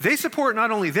 They support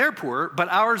not only their poor, but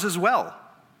ours as well.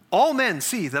 All men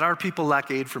see that our people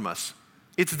lack aid from us.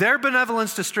 It's their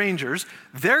benevolence to strangers,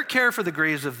 their care for the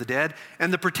graves of the dead,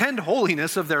 and the pretend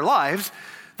holiness of their lives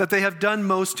that they have done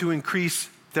most to increase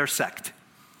their sect.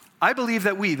 I believe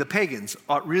that we, the pagans,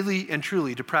 ought really and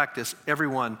truly to practice every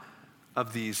one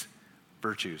of these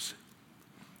virtues.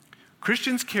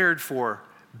 Christians cared for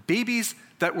babies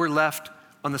that were left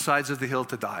on the sides of the hill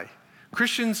to die.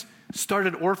 Christians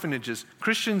started orphanages.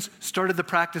 Christians started the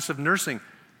practice of nursing.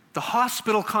 The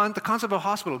concept of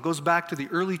hospital goes back to the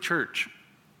early church.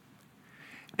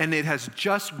 And it has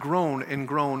just grown and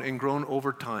grown and grown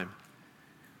over time.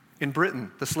 In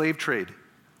Britain, the slave trade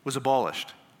was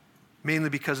abolished, mainly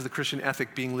because of the Christian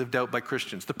ethic being lived out by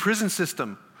Christians. The prison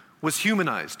system was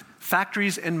humanized.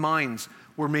 Factories and mines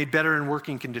were made better in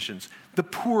working conditions. The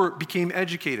poor became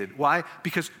educated. Why?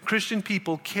 Because Christian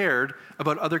people cared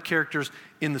about other characters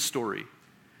in the story.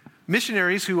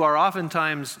 Missionaries, who are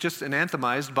oftentimes just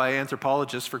anathemized by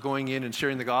anthropologists for going in and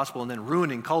sharing the gospel and then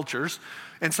ruining cultures,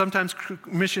 and sometimes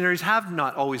missionaries have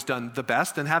not always done the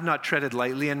best and have not treaded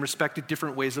lightly and respected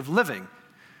different ways of living.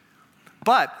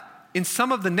 But in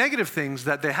some of the negative things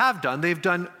that they have done, they've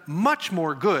done much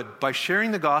more good by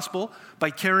sharing the gospel, by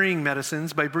carrying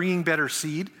medicines, by bringing better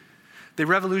seed. They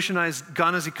revolutionized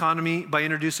Ghana's economy by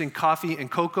introducing coffee and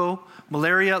cocoa.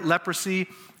 Malaria, leprosy,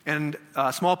 and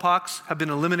smallpox have been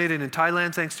eliminated in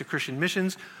Thailand thanks to Christian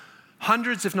missions.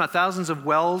 Hundreds, if not thousands, of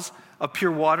wells of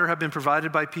pure water have been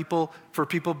provided by people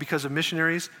because of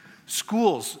missionaries.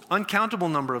 Schools, uncountable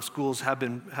number of schools have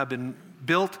been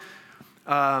built.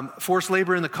 Forced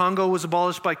labor in the Congo was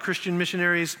abolished by Christian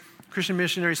missionaries. Christian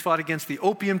missionaries fought against the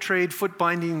opium trade, foot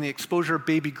binding, the exposure of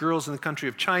baby girls in the country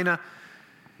of China.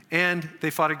 And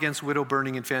they fought against widow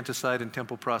burning, infanticide, and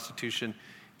temple prostitution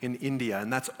in India.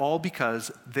 And that's all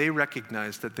because they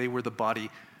recognized that they were the body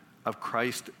of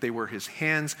Christ. They were his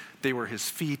hands, they were his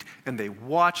feet, and they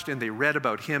watched and they read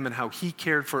about him and how he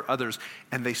cared for others.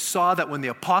 And they saw that when the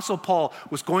Apostle Paul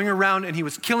was going around and he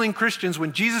was killing Christians,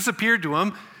 when Jesus appeared to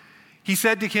him, he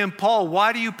said to him, "Paul,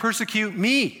 why do you persecute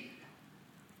me?"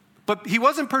 But he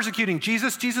wasn't persecuting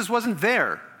Jesus. Jesus wasn't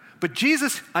there. But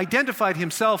Jesus identified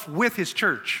himself with his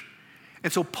church.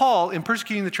 And so Paul, in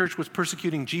persecuting the church, was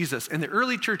persecuting Jesus. And the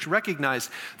early church recognized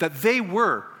that they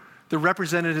were the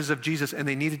representatives of Jesus, and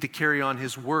they needed to carry on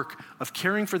his work of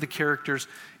caring for the characters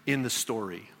in the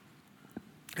story.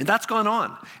 And that's gone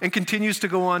on and continues to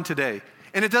go on today.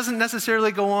 And it doesn't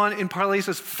necessarily go on in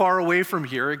places far away from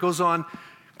here. It goes on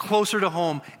closer to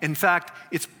home. In fact,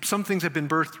 some things have been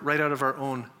birthed right out of our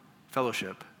own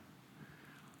fellowship.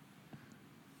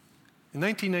 In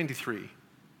 1993,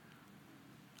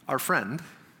 our friend,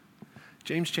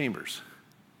 James Chambers,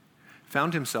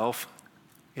 found himself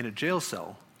in a jail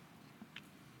cell,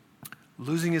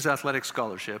 losing his athletic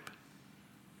scholarship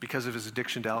because of his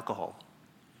addiction to alcohol.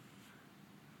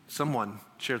 Someone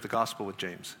shared the gospel with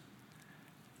James,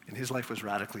 and his life was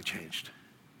radically changed.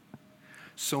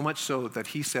 So much so that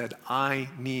he said, "I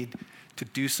need to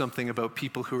do something about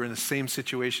people who are in the same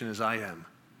situation as I am."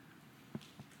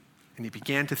 And he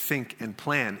began to think and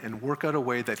plan and work out a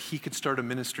way that he could start a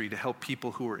ministry to help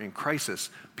people who were in crisis,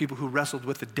 people who wrestled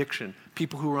with addiction,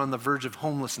 people who were on the verge of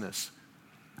homelessness.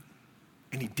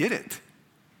 And he did it.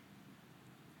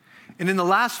 And in the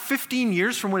last 15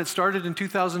 years, from when it started in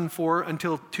 2004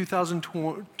 until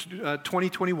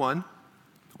 2021,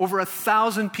 over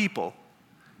 1,000 people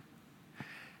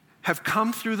have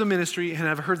come through the ministry and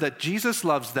have heard that Jesus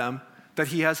loves them, that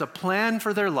he has a plan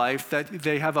for their life, that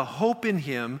they have a hope in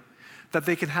him, that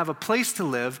they can have a place to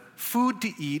live, food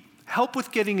to eat, help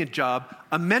with getting a job,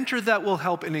 a mentor that will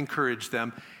help and encourage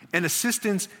them, and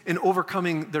assistance in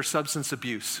overcoming their substance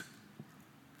abuse.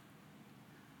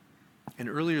 And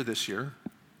earlier this year,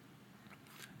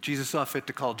 Jesus saw fit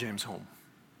to call James home.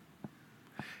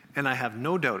 And I have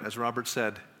no doubt, as Robert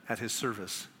said at his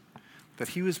service, that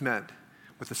he was met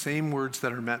with the same words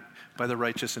that are met by the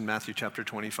righteous in Matthew chapter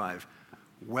 25.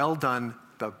 "Well done,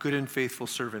 thou good and faithful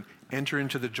servant. Enter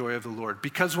into the joy of the Lord.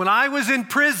 Because when I was in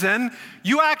prison,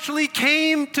 you actually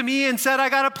came to me and said, I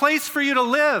got a place for you to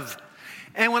live.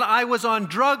 And when I was on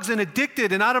drugs and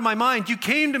addicted and out of my mind, you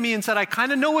came to me and said, I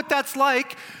kind of know what that's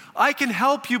like. I can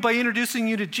help you by introducing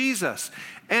you to Jesus.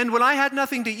 And when I had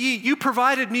nothing to eat, you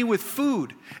provided me with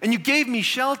food and you gave me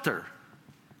shelter."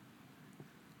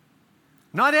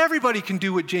 Not everybody can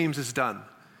do what James has done.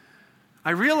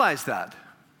 I realize that.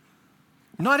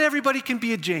 Not everybody can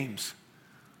be a James.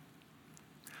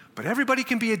 But everybody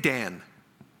can be a Dan.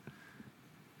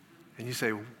 And you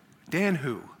say, Dan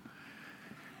who?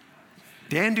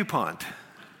 Dan DuPont.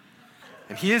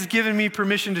 And he has given me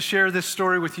permission to share this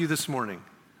story with you this morning.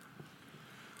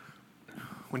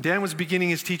 When Dan was beginning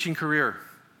his teaching career,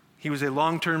 he was a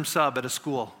long-term sub at a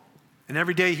school. And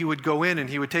every day he would go in and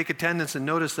he would take attendance and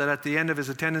notice that at the end of his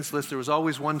attendance list, there was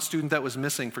always one student that was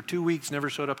missing. For 2 weeks, never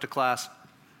showed up to class.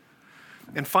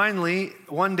 And finally,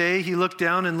 one day he looked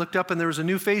down and looked up and there was a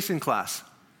new face in class.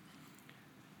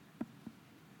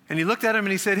 And he looked at him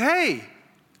and he said, "Hey,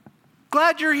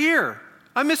 glad you're here.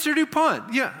 I'm Mr.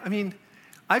 DuPont." Yeah,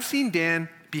 I've seen Dan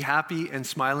be happy and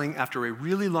smiling after a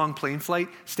really long plane flight,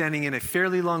 standing in a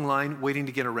fairly long line waiting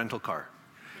to get a rental car.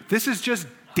 This is just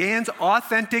Dan's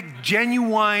authentic,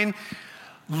 genuine,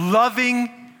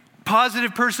 loving,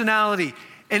 positive personality.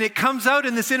 And it comes out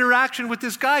in this interaction with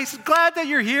this guy. He says, "Glad that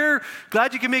you're here.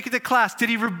 Glad you can make it to class." Did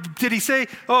he say,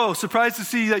 "Oh, surprised to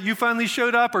see that you finally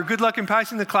showed up," or "Good luck in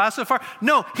passing the class so far"?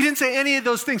 No, he didn't say any of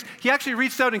those things. He actually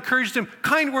reached out, encouraged him,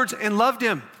 kind words, and loved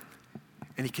him.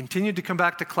 And he continued to come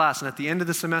back to class. And at the end of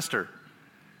the semester,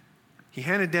 he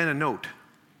handed Dan a note.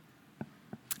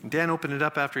 And Dan opened it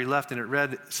up after he left, and it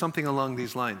read something along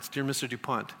these lines. "Dear Mr.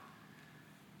 DuPont,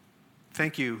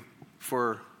 thank you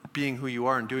for being who you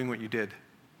are and doing what you did.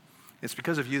 It's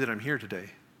because of you that I'm here today.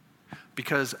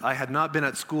 Because I had not been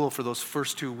at school for those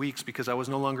first 2 weeks because I was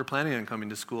no longer planning on coming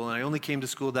to school. And I only came to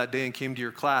school that day and came to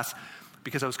your class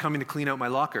because I was coming to clean out my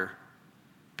locker.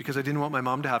 Because I didn't want my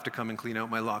mom to have to come and clean out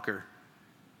my locker.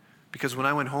 Because when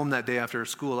I went home that day after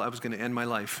school, I was going to end my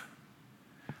life.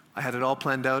 I had it all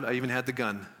planned out. I even had the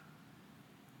gun.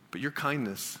 But your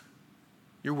kindness,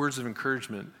 your words of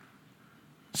encouragement,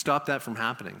 stopped that from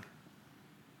happening.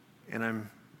 And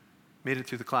I'm made it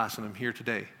through the class, and I'm here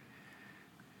today."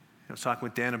 I was talking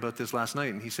with Dan about this last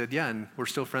night, and he said, "Yeah, and we're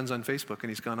still friends on Facebook," and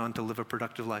he's gone on to live a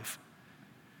productive life.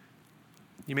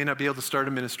 You may not be able to start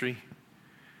a ministry,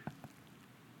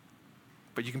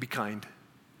 but you can be kind.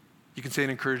 You can say an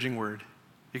encouraging word.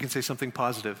 You can say something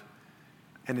positive.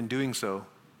 And in doing so,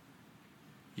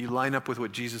 you line up with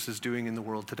what Jesus is doing in the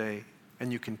world today,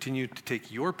 and you continue to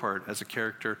take your part as a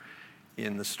character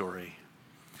in the story.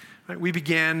 Right? We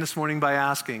began this morning by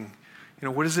asking,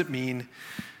 what does it mean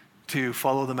to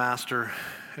follow the Master,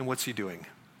 and what's he doing?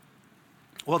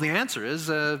 Well, the answer is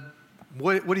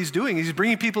what he's doing. He's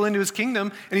bringing people into his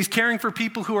kingdom, and he's caring for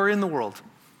people who are in the world.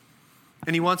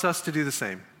 And he wants us to do the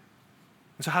same.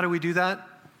 And so how do we do that?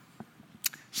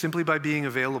 Simply by being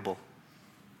available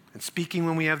and speaking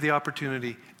when we have the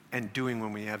opportunity and doing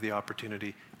when we have the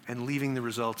opportunity and leaving the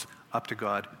results up to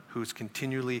God, who is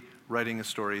continually writing a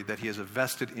story that he has a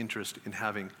vested interest in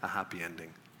having a happy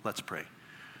ending. Let's pray.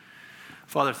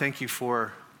 Father, thank you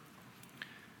for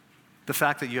the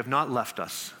fact that you have not left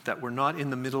us, that we're not in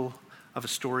the middle of a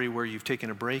story where you've taken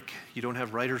a break, you don't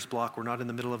have writer's block, we're not in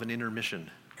the middle of an intermission,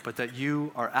 but that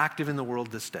you are active in the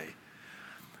world this day.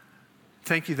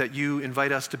 Thank you that you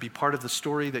invite us to be part of the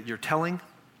story that you're telling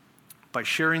by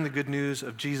sharing the good news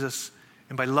of Jesus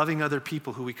and by loving other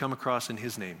people who we come across in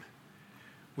his name.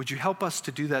 Would you help us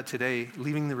to do that today,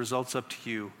 leaving the results up to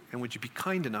you, and would you be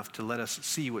kind enough to let us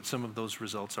see what some of those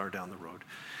results are down the road?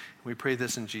 We pray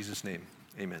this in Jesus' name.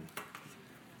 Amen.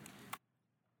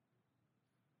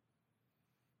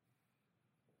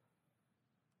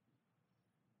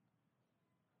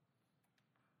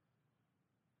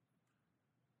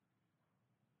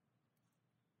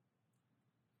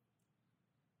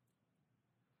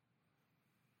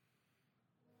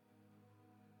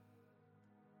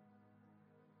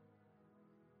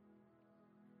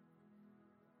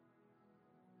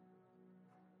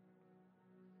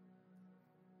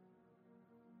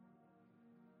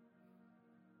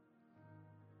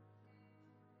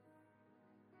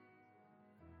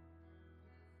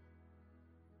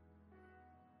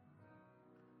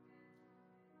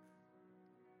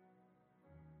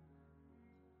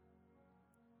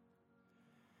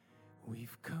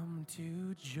 We've come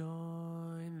to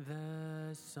join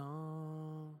the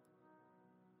song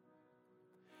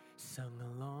sung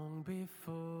long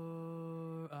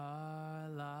before our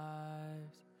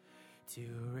lives, to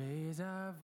raise our